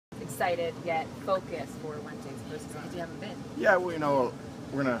excited yet focused for Wednesdays versus because you haven't been? Yeah, well,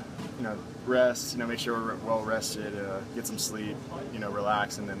 we're gonna rest, make sure we're well rested, get some sleep,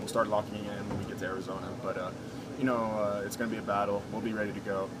 relax, and then we'll start locking in when we get to Arizona. But it's gonna be a battle. We'll be ready to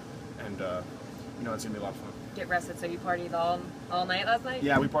go, and it's gonna be a lot of fun. Get rested. So you partied all night last night?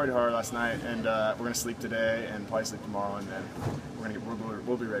 Yeah, we partied hard last night, and we're gonna sleep today and probably sleep tomorrow, and then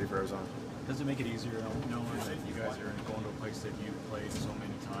we'll be ready for Arizona. Does it make it easier knowing that you guys are going to a place that you've played so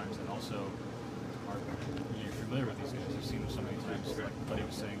many times, and also you're familiar with these guys? You've seen them so many times. Like Buddy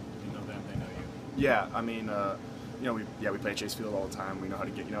was saying, you know them, they know you. Yeah, I mean, we play at Chase Field all the time. We know how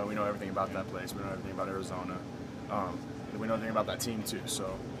to get, we know everything about that place. We know everything about Arizona. We know everything about that team too.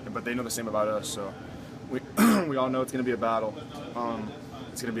 So, but they know the same about us. So, we all know it's going to be a battle.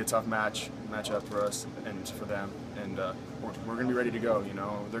 It's going to be a tough matchup for us and for them, and we're going to be ready to go.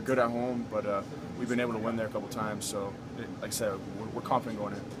 They're good at home, but we've been able to win there a couple times. So, like I said, we're confident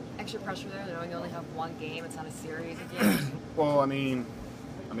going in. Extra pressure there, knowing you only have one game. It's not a series of games. Well, I mean,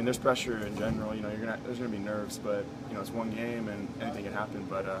 there's pressure in general. There's going to be nerves, but it's one game and anything can happen.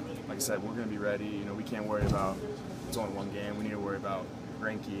 But like I said, we're going to be ready. We can't worry about it's only one game. We need to worry about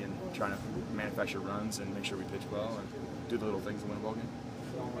Greinke and trying to manufacture runs and make sure we pitch well and do the little things to win a ball game.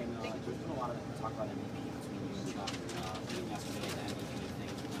 There's been a lot of talk about MVP between you and Chuck. Yesterday, the MVP thing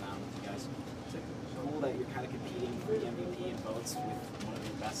went on with you guys. Is it cool that you're kind of competing for the MVP in votes with one of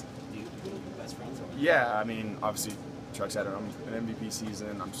your best friends? Yeah, I mean, obviously, Chuck's had an MVP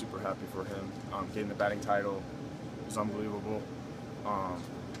season. I'm super happy for him. Getting the batting title was unbelievable.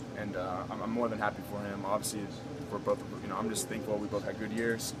 And I'm more than happy for him. Obviously, we're both, I'm just thankful we both had good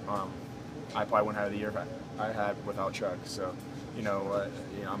years. I probably wouldn't have the year if I had without Chuck. So,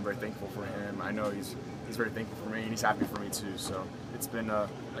 I'm very thankful for him. I know he's very thankful for me, and he's happy for me too. So it's been, like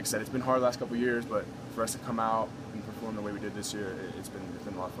I said, it's been hard the last couple of years, but for us to come out and perform the way we did this year, it's been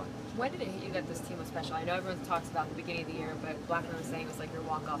a lot of fun. When did it hit you that this team was special? I know everyone talks about the beginning of the year, but Blackman was saying it was like your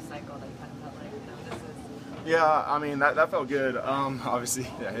walk-off cycle that you kind of felt like, this is. Yeah, I mean that felt good. Obviously,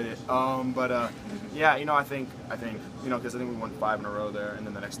 yeah, hit it. Yeah, I think because I think we won 5 in a row there, and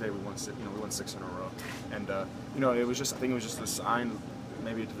then the next day we won 6 in a row, and it was just a sign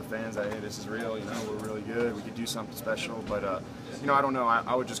maybe to the fans that hey, this is real. We're really good. We could do something special, but I don't know.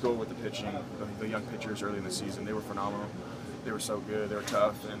 I would just go with the pitching. The young pitchers early in the season, they were phenomenal. They were so good. They were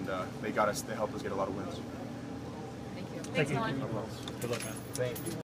tough, and they helped us get a lot of wins. Thank you. Thank you. Nolan. Good luck, man. Thank you.